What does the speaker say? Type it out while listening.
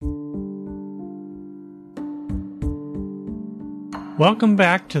Welcome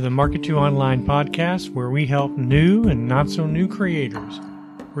back to the Market 2 Online podcast, where we help new and not so new creators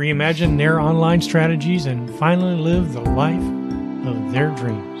reimagine their online strategies and finally live the life of their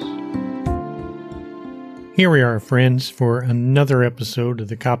dreams. Here we are, friends, for another episode of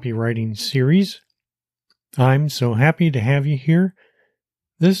the copywriting series. I'm so happy to have you here.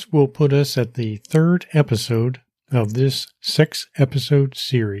 This will put us at the third episode of this 6-episode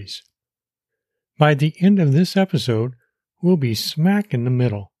series. By the end of this episode, we'll be smack in the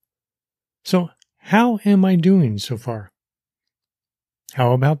middle. So, how am I doing so far?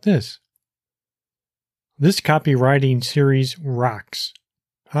 How about this? This copywriting series rocks.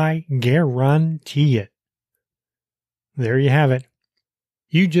 I guarantee it. There you have it.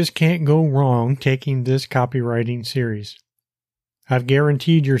 You just can't go wrong taking this copywriting series. I've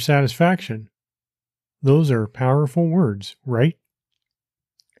guaranteed your satisfaction. Those are powerful words, right?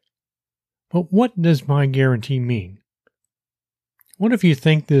 But what does my guarantee mean? What if you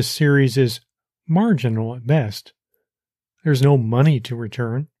think this series is marginal at best? There's no money to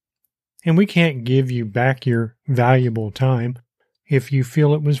return, and we can't give you back your valuable time if you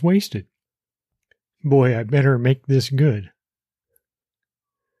feel it was wasted. Boy, I better make this good.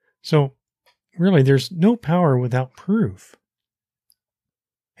 So, really, there's no power without proof.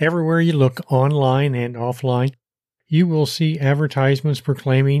 Everywhere you look, online and offline, you will see advertisements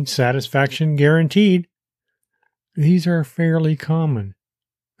proclaiming satisfaction guaranteed. These are fairly common,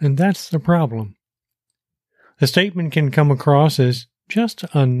 and that's the problem. The statement can come across as just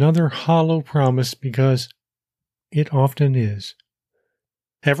another hollow promise because it often is.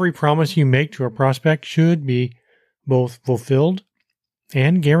 Every promise you make to a prospect should be both fulfilled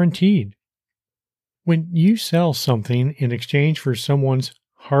and guaranteed. When you sell something in exchange for someone's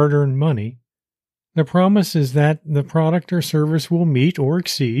hard-earned money, the promise is that the product or service will meet or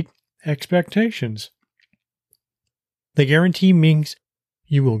exceed expectations. The guarantee means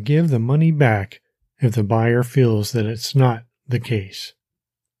you will give the money back if the buyer feels that it's not the case.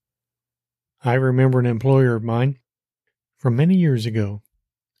 I remember an employer of mine from many years ago.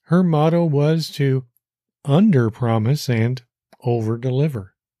 Her motto was to under-promise and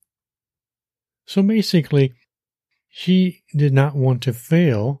over-deliver. So basically, she did not want to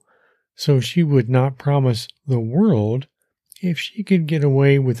fail, so she would not promise the world if she could get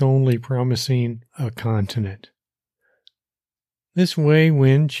away with only promising a continent. This way,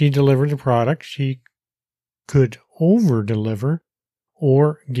 when she delivered a product, she could over-deliver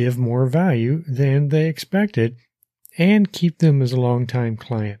or give more value than they expected and keep them as a long-time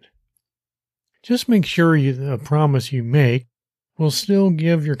client. Just make sure the promise you make will still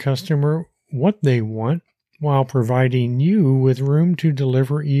give your customer what they want while providing you with room to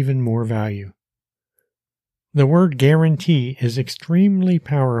deliver even more value. The word guarantee is extremely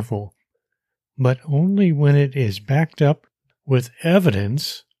powerful, but only when it is backed up with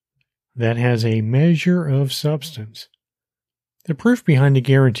evidence that has a measure of substance. The proof behind a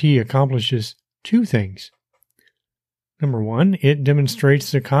guarantee accomplishes two things. Number one, it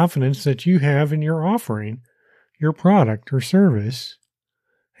demonstrates the confidence that you have in your offering, your product or service.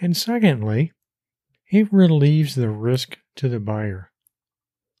 And secondly, it relieves the risk to the buyer.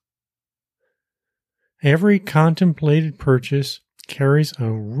 Every contemplated purchase carries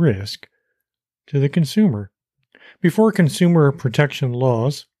a risk to the consumer. Before consumer protection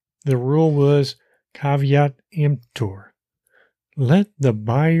laws, the rule was caveat emptor. Let the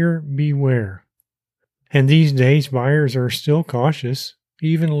buyer beware. And these days, buyers are still cautious,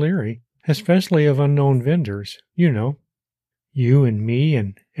 even leery, especially of unknown vendors. You know, you and me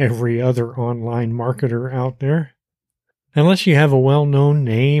and every other online marketer out there. Unless you have a well-known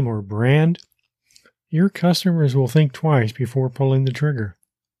name or brand, your customers will think twice before pulling the trigger.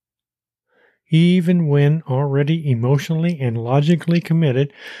 Even when already emotionally and logically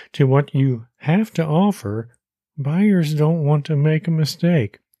committed to what you have to offer, buyers don't want to make a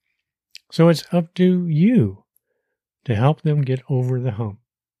mistake. So it's up to you to help them get over the hump.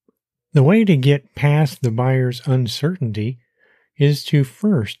 The way to get past the buyer's uncertainty is to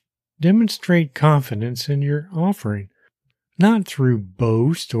first demonstrate confidence in your offering, not through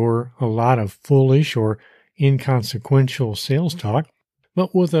boast or a lot of foolish or inconsequential sales talk,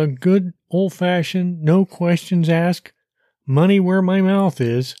 but with a good old-fashioned, no questions asked, money where my mouth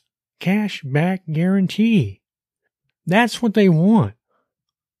is, cash back guarantee. That's what they want,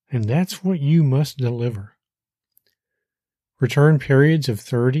 and that's what you must deliver. Return periods of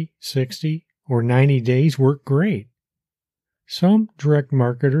 30, 60, or 90 days work great. Some direct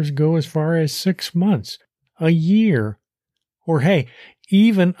marketers go as far as 6 months, a year, or hey,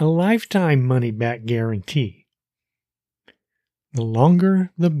 even a lifetime money-back guarantee. The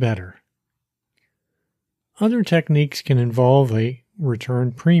longer, the better. Other techniques can involve a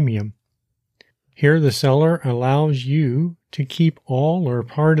return premium. Here, the seller allows you to keep all or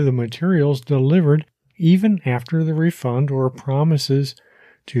part of the materials delivered even after the refund, or promises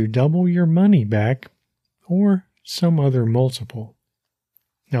to double your money back or some other multiple.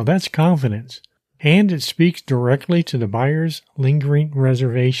 Now that's confidence, and it speaks directly to the buyer's lingering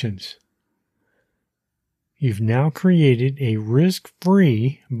reservations. You've now created a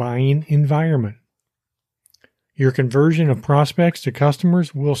risk-free buying environment. Your conversion of prospects to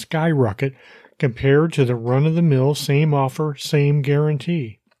customers will skyrocket compared to the run-of-the-mill same offer, same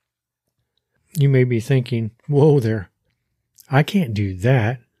guarantee. You may be thinking, whoa there, I can't do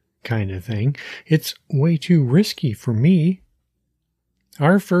that kind of thing. It's way too risky for me.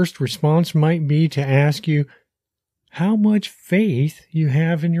 Our first response might be to ask you how much faith you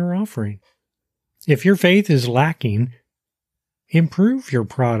have in your offering. If your faith is lacking, improve your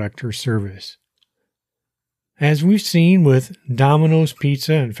product or service. As we've seen with Domino's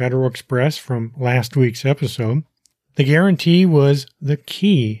Pizza and Federal Express from last week's episode, the guarantee was the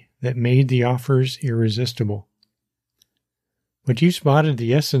key that made the offers irresistible. But you spotted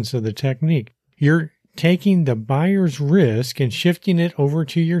the essence of the technique. You're taking the buyer's risk and shifting it over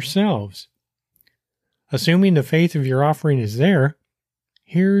to yourselves. Assuming the faith of your offering is there,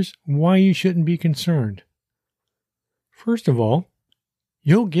 here's why you shouldn't be concerned. First of all,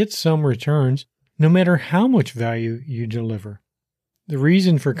 you'll get some returns no matter how much value you deliver. The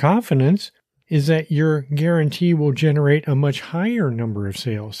reason for confidence is that your guarantee will generate a much higher number of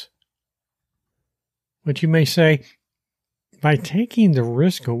sales. But you may say, by taking the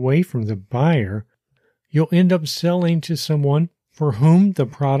risk away from the buyer, you'll end up selling to someone for whom the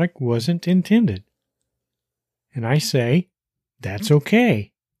product wasn't intended. And I say, that's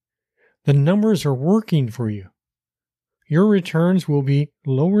okay. The numbers are working for you. Your returns will be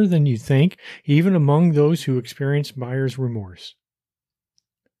lower than you think, even among those who experience buyer's remorse.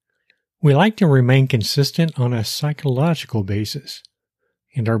 We like to remain consistent on a psychological basis,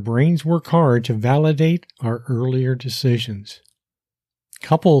 and our brains work hard to validate our earlier decisions.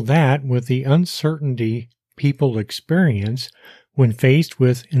 Couple that with the uncertainty people experience when faced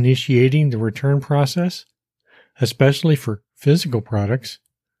with initiating the return process, especially for physical products,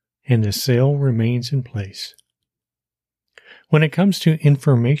 and the sale remains in place. When it comes to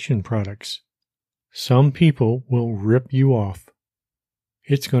information products, some people will rip you off.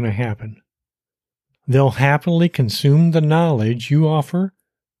 It's going to happen. They'll happily consume the knowledge you offer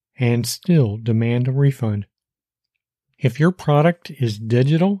and still demand a refund. If your product is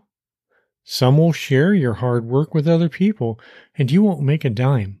digital, some will share your hard work with other people and you won't make a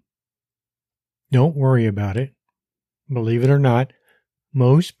dime. Don't worry about it. Believe it or not,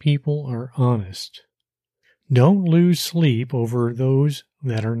 most people are honest. Don't lose sleep over those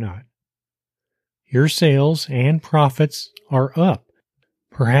that are not. Your sales and profits are up,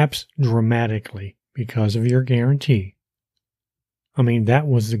 perhaps dramatically, because of your guarantee. I mean, that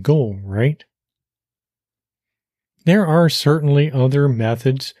was the goal, right? There are certainly other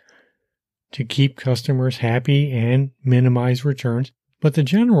methods to keep customers happy and minimize returns, but the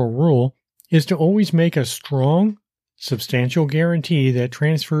general rule is to always make a strong, substantial guarantee that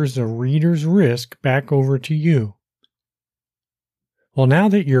transfers the reader's risk back over to you. Well, now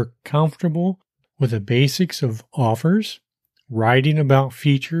that you're comfortable with the basics of offers, writing about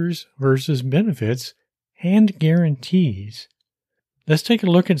features versus benefits, and guarantees, let's take a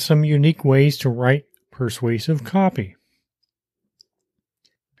look at some unique ways to write persuasive copy.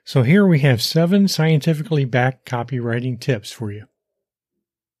 So here we have 7 scientifically backed copywriting tips for you.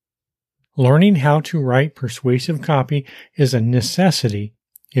 Learning how to write persuasive copy is a necessity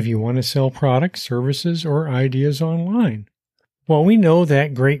if you want to sell products, services, or ideas online. While we know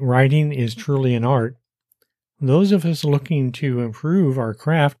that great writing is truly an art, those of us looking to improve our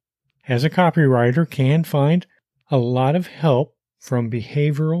craft as a copywriter can find a lot of help from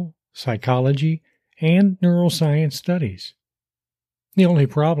behavioral psychology and neuroscience studies. The only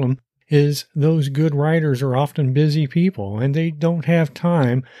problem is those good writers are often busy people and they don't have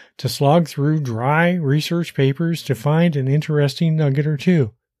time to slog through dry research papers to find an interesting nugget or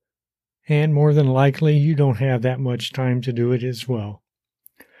two. And more than likely, you don't have that much time to do it as well.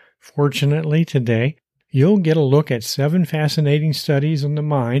 Fortunately, today, you'll get a look at 7 fascinating studies on the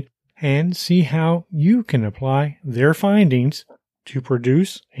mind and see how you can apply their findings to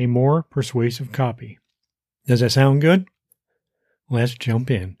produce a more persuasive copy. Does that sound good? Let's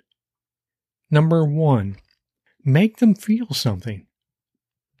jump in. Number 1, make them feel something.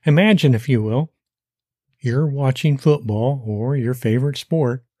 Imagine, if you will, you're watching football or your favorite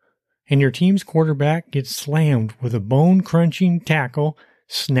sport, and your team's quarterback gets slammed with a bone-crunching tackle,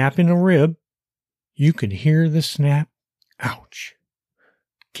 snapping a rib. You could hear the snap. Ouch.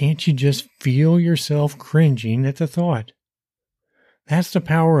 Can't you just feel yourself cringing at the thought? That's the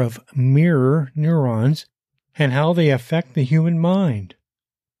power of mirror neurons and how they affect the human mind.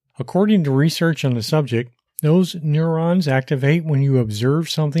 According to research on the subject, those neurons activate when you observe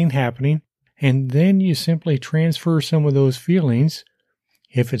something happening, and then you simply transfer some of those feelings,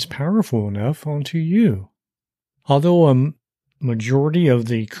 if it's powerful enough, onto you. Although a majority of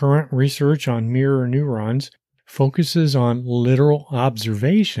the current research on mirror neurons focuses on literal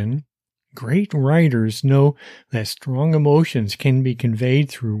observation, great writers know that strong emotions can be conveyed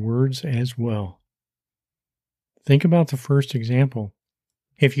through words as well. Think about the first example.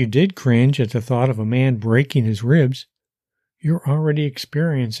 If you did cringe at the thought of a man breaking his ribs, you're already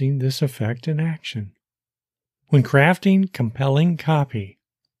experiencing this effect in action. When crafting compelling copy,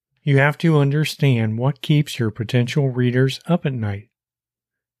 you have to understand what keeps your potential readers up at night.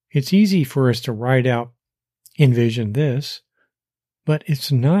 It's easy for us to write out, envision this, but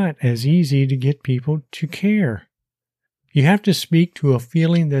it's not as easy to get people to care. You have to speak to a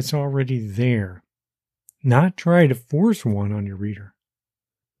feeling that's already there, not try to force one on your reader.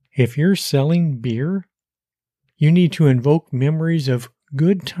 If you're selling beer, you need to invoke memories of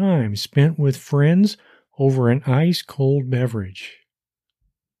good times spent with friends over an ice-cold beverage.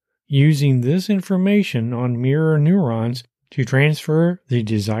 Using this information on mirror neurons to transfer the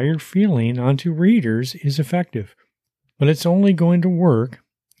desired feeling onto readers is effective, but it's only going to work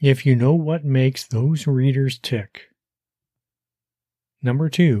if you know what makes those readers tick. Number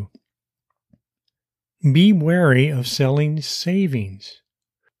 2, be wary of selling savings.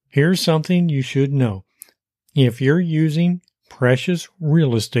 Here's something you should know. If you're using precious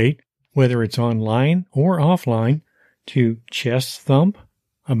real estate, whether it's online or offline, to chest thump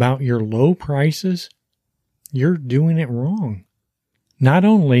about your low prices, you're doing it wrong. Not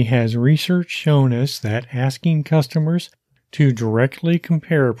only has research shown us that asking customers to directly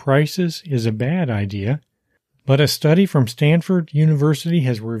compare prices is a bad idea, but a study from Stanford University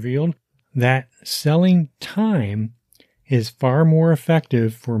has revealed that selling time is far more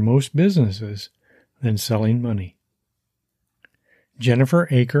effective for most businesses than selling money. Jennifer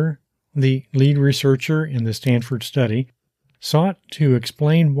Aaker, the lead researcher in the Stanford study, sought to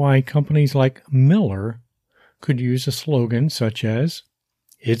explain why companies like Miller could use a slogan such as,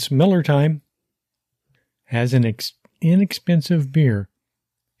 "It's Miller time." As an inexpensive beer,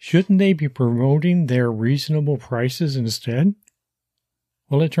 shouldn't they be promoting their reasonable prices instead?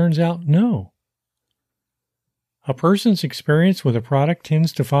 Well, it turns out no. A person's experience with a product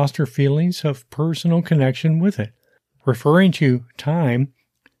tends to foster feelings of personal connection with it. Referring to time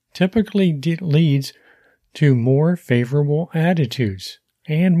typically leads to more favorable attitudes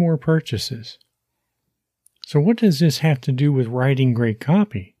and more purchases. So what does this have to do with writing great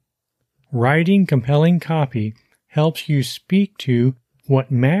copy? Writing compelling copy helps you speak to what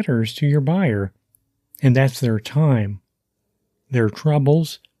matters to your buyer, and that's their time, their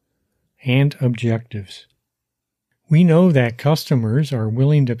troubles, and objectives. We know that customers are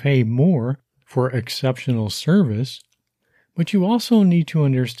willing to pay more for exceptional service, but you also need to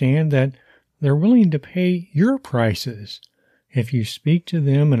understand that they're willing to pay your prices if you speak to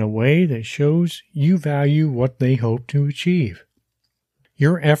them in a way that shows you value what they hope to achieve.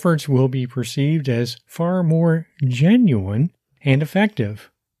 Your efforts will be perceived as far more genuine and effective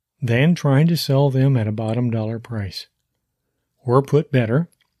than trying to sell them at a bottom dollar price. Or put better,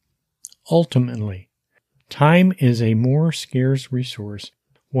 ultimately, time is a more scarce resource.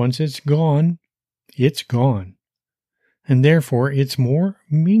 Once it's gone, and therefore it's more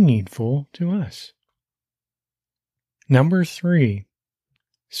meaningful to us. Number 3,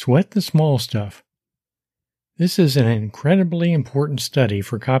 sweat the small stuff. This is an incredibly important study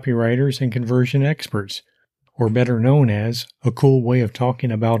for copywriters and conversion experts, or better known as a cool way of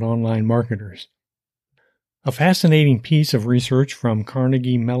talking about online marketers. A fascinating piece of research from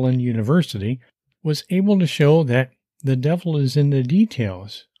Carnegie Mellon University was able to show that the devil is in the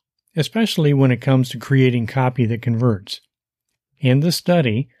details, especially when it comes to creating copy that converts. In the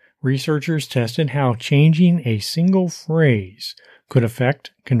study, researchers tested how changing a single phrase could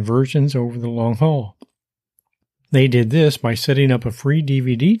affect conversions over the long haul. They did this by setting up a free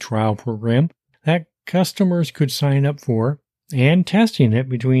DVD trial program that customers could sign up for and testing it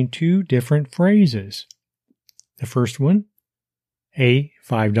between 2 different phrases. The first one, a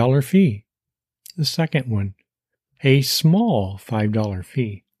 $5 fee. The second one, a small $5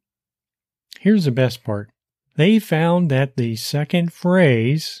 fee. Here's the best part. They found that the second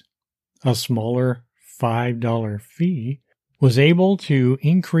phrase, a smaller $5 fee, was able to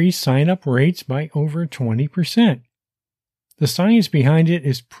increase sign-up rates by over 20%. The science behind it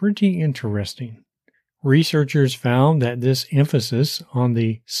is pretty interesting. Researchers found that this emphasis on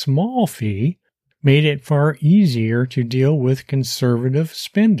the small fee made it far easier to deal with conservative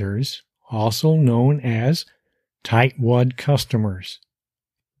spenders, also known as tightwad customers.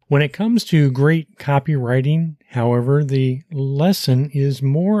 When it comes to great copywriting, however, the lesson is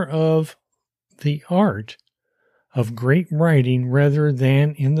more of the art of great writing rather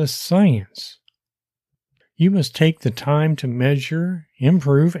than in the science. You must take the time to measure,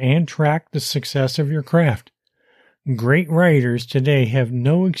 improve, and track the success of your craft. Great writers today have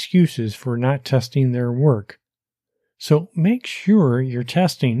no excuses for not testing their work. So make sure you're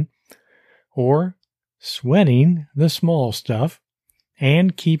testing or sweating the small stuff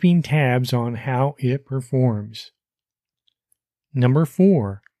and keeping tabs on how it performs. Number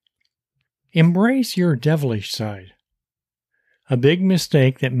 4. Embrace your devilish side. A big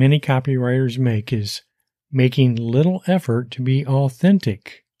mistake that many copywriters make is making little effort to be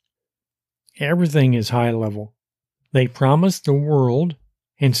authentic. Everything is high level. They promise the world,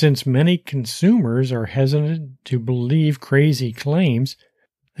 and since many consumers are hesitant to believe crazy claims,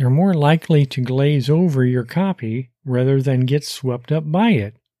 they're more likely to glaze over your copy rather than get swept up by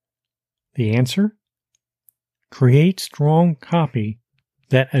it. The answer? Create strong copy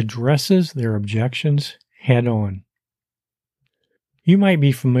that addresses their objections head on. You might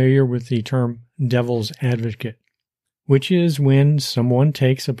be familiar with the term devil's advocate, which is when someone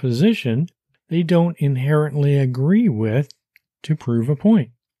takes a position they don't inherently agree with to prove a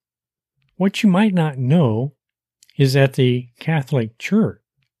point. What you might not know is that the Catholic Church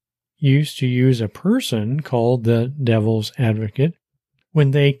used to use a person called the devil's advocate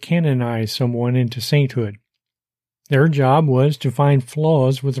when they canonized someone into sainthood. Their job was to find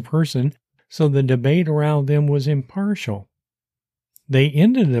flaws with a person so the debate around them was impartial. They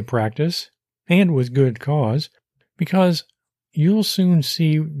ended the practice, and with good cause, because you'll soon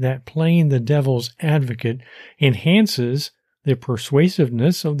see that playing the devil's advocate enhances the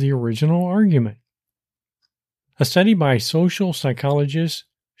persuasiveness of the original argument. A study by social psychologist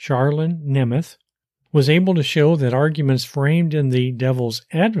Charlene Nemeth was able to show that arguments framed in the devil's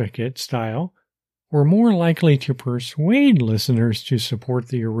advocate style were more likely to persuade listeners to support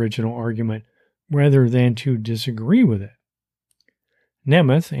the original argument rather than to disagree with it.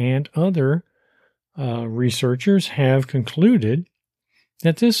 Nemeth and other researchers have concluded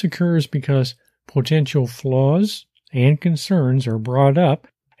that this occurs because potential flaws and concerns are brought up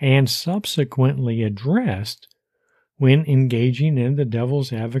and subsequently addressed when engaging in the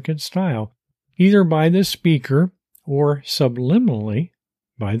devil's advocate style, either by the speaker or subliminally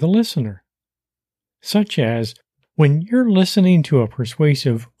by the listener. Such as, when you're listening to a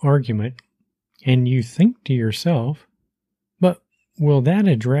persuasive argument and you think to yourself, but will that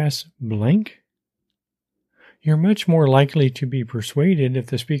address blank? You're much more likely to be persuaded if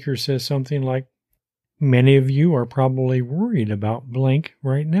the speaker says something like, many of you are probably worried about blank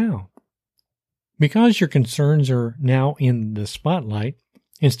right now. Because your concerns are now in the spotlight,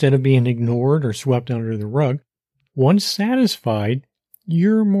 instead of being ignored or swept under the rug, once satisfied,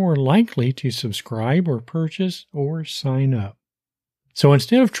 you're more likely to subscribe or purchase or sign up. So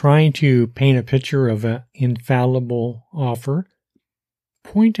instead of trying to paint a picture of an infallible offer,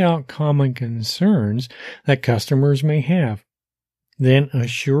 point out common concerns that customers may have. Then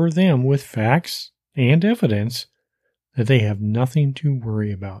assure them with facts and evidence that they have nothing to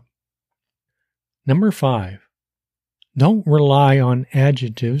worry about. Number 5. Don't rely on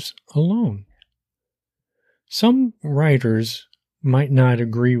adjectives alone. Some writers might not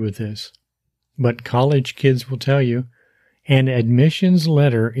agree with this, but college kids will tell you an admissions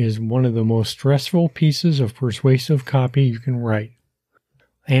letter is one of the most stressful pieces of persuasive copy you can write.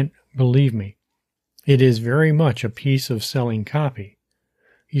 And believe me, it is very much a piece of selling copy.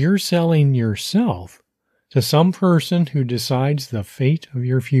 You're selling yourself to some person who decides the fate of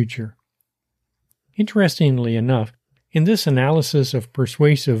your future. Interestingly enough, in this analysis of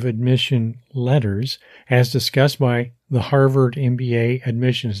persuasive admission letters, as discussed by the Harvard MBA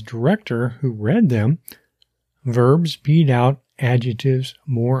admissions director who read them, verbs beat out adjectives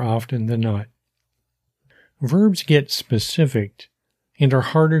more often than not. Verbs get specific and are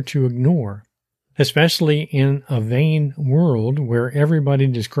harder to ignore, especially in a vain world where everybody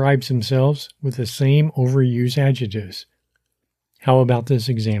describes themselves with the same overused adjectives. How about this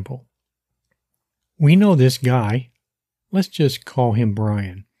example? We know this guy, let's just call him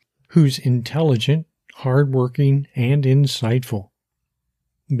Brian, who's intelligent, hardworking, and insightful.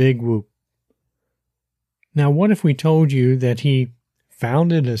 Big whoop. Now, what if we told you that he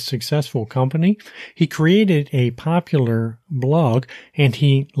founded a successful company, he created a popular blog, and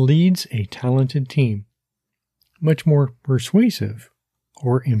he leads a talented team? Much more persuasive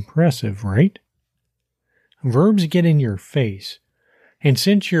or impressive, right? Verbs get in your face. And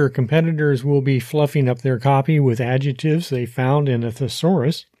since your competitors will be fluffing up their copy with adjectives they found in a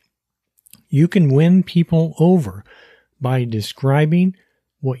thesaurus, you can win people over by describing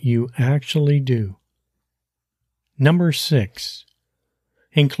what you actually do. Number 6.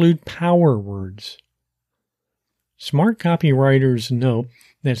 Include power words. Smart copywriters know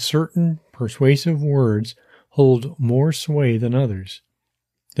that certain persuasive words hold more sway than others.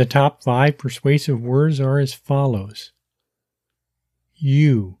 The top 5 persuasive words are as follows.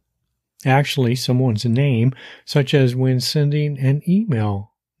 You. Actually, someone's name, such as when sending an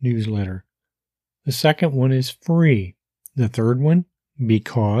email newsletter. The second one is free. The third one,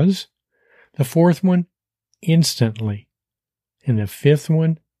 because. The fourth one, instantly. And the fifth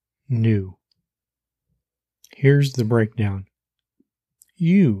one, new. Here's the breakdown.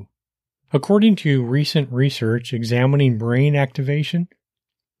 You. According to recent research examining brain activation,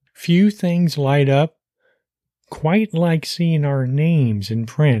 few things light up quite like seeing our names in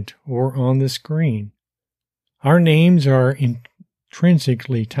print or on the screen. Our names are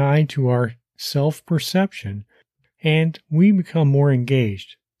intrinsically tied to our self-perception, and we become more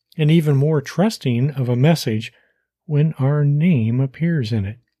engaged and even more trusting of a message when our name appears in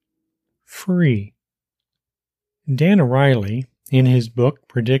it. Free. Dan Ariely, in his book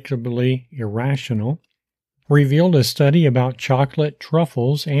Predictably Irrational, revealed a study about chocolate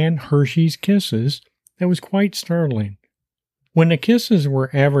truffles and Hershey's Kisses that was quite startling. When the Kisses were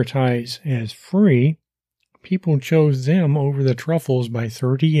advertised as free, people chose them over the truffles by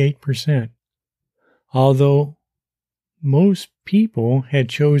 38%, although most people had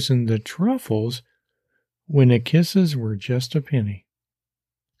chosen the truffles when the Kisses were just a penny.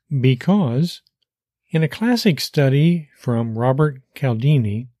 Because, in a classic study from Robert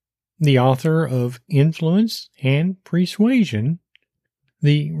Cialdini, the author of Influence and Persuasion,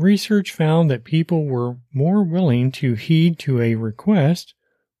 the research found that people were more willing to heed to a request,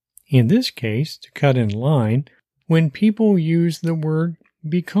 in this case to cut in line, when people used the word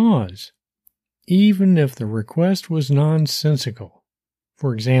because, even if the request was nonsensical.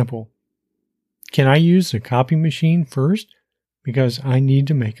 For example, can I use the copy machine first because I need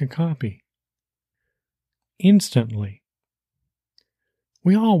to make a copy? Instantly.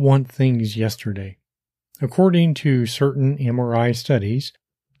 We all want things yesterday. According to certain MRI studies,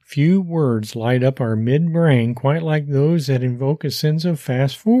 few words light up our midbrain quite like those that invoke a sense of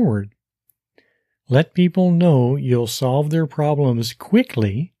fast forward. Let people know you'll solve their problems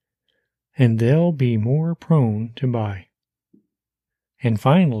quickly, and they'll be more prone to buy. And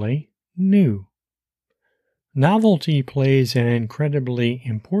finally, new. Novelty plays an incredibly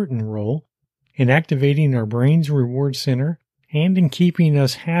important role in activating our brain's reward center and in keeping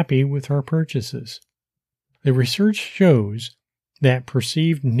us happy with our purchases. The research shows that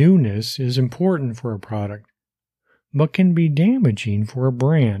perceived newness is important for a product, but can be damaging for a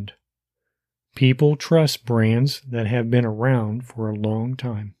brand. People trust brands that have been around for a long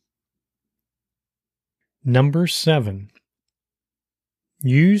time. Number 7.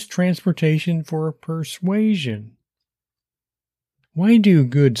 Use transportation for persuasion. Why do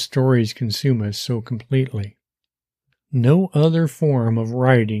good stories consume us so completely? No other form of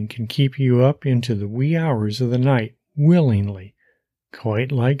writing can keep you up into the wee hours of the night willingly, quite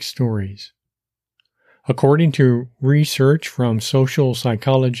like stories. According to research from social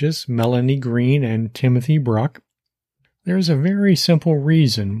psychologists Melanie Green and Timothy Brock, there is a very simple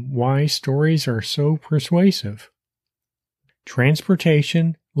reason why stories are so persuasive.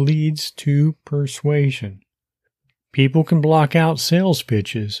 Transportation leads to persuasion. People can block out sales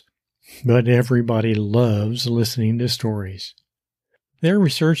pitches, but everybody loves listening to stories. Their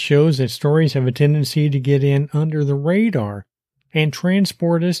research shows that stories have a tendency to get in under the radar and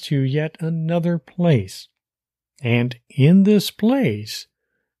transport us to yet another place. And in this place,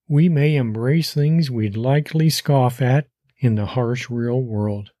 we may embrace things we'd likely scoff at in the harsh real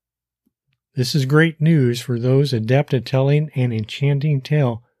world. This is great news for those adept at telling an enchanting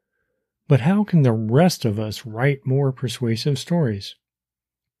tale, but how can the rest of us write more persuasive stories?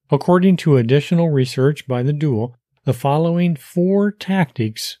 According to additional research by the Dual, the following 4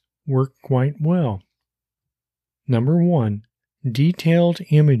 tactics work quite well. Number 1. Detailed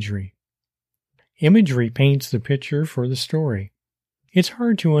imagery. Imagery paints the picture for the story. It's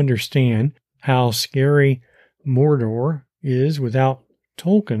hard to understand how scary Mordor is without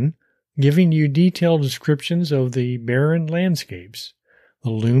Tolkien giving you detailed descriptions of the barren landscapes, the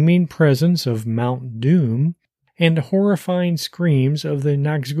looming presence of Mount Doom, and the horrifying screams of the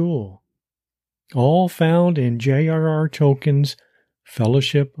Nazgul, all found in J.R.R. Tolkien's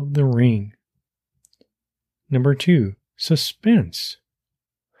Fellowship of the Ring. Number 2. Suspense.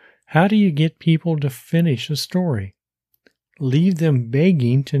 How do you get people to finish a story? Leave them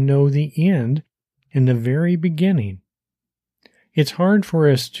begging to know the end in the very beginning. It's hard for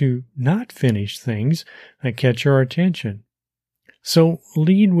us to not finish things that catch our attention. So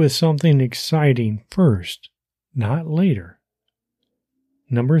lead with something exciting first, not later.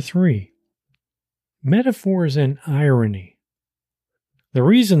 Number 3, metaphors and irony. The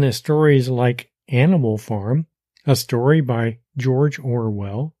reason that stories like Animal Farm, a story by George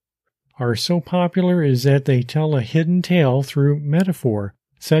Orwell, are so popular is that they tell a hidden tale through metaphor,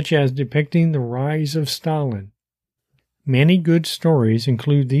 such as depicting the rise of Stalin. Many good stories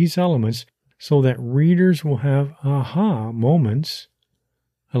include these elements so that readers will have aha moments,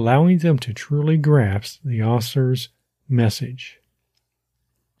 allowing them to truly grasp the author's message.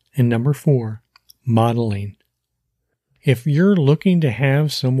 And number 4, modeling. If you're looking to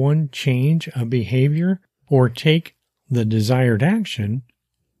have someone change a behavior or take the desired action,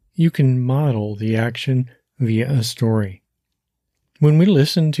 you can model the action via a story. When we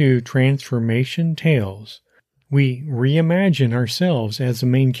listen to transformation tales, we reimagine ourselves as the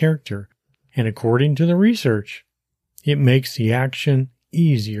main character, and according to the research, it makes the action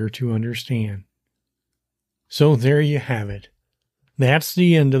easier to understand. So there you have it. That's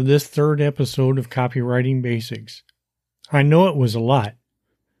the end of this 3rd episode of Copywriting Basics. I know it was a lot,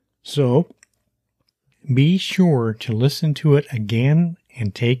 so be sure to listen to it again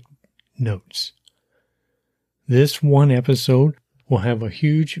and take notes. This one episode will have a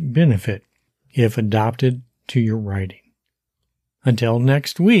huge benefit if adopted to your writing. Until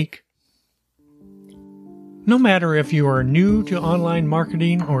next week. No matter if you are new to online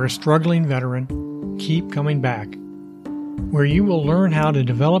marketing or a struggling veteran, keep coming back, where you will learn how to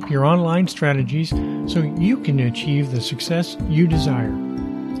develop your online strategies so you can achieve the success you desire.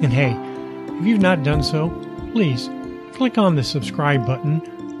 And hey, if you've not done so, please click on the subscribe button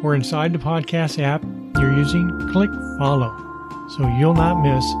or inside the podcast app you're using, click follow so you'll not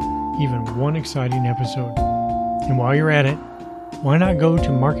miss even one exciting episode. And while you're at it, why not go to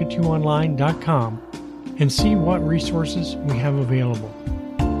market2online.com and see what resources we have available.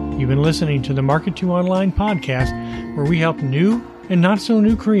 You've been listening to the Market 2 Online podcast, where we help new and not so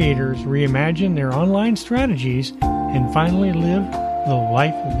new creators reimagine their online strategies and finally live the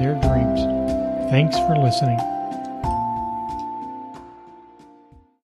life of their dreams. Thanks for listening.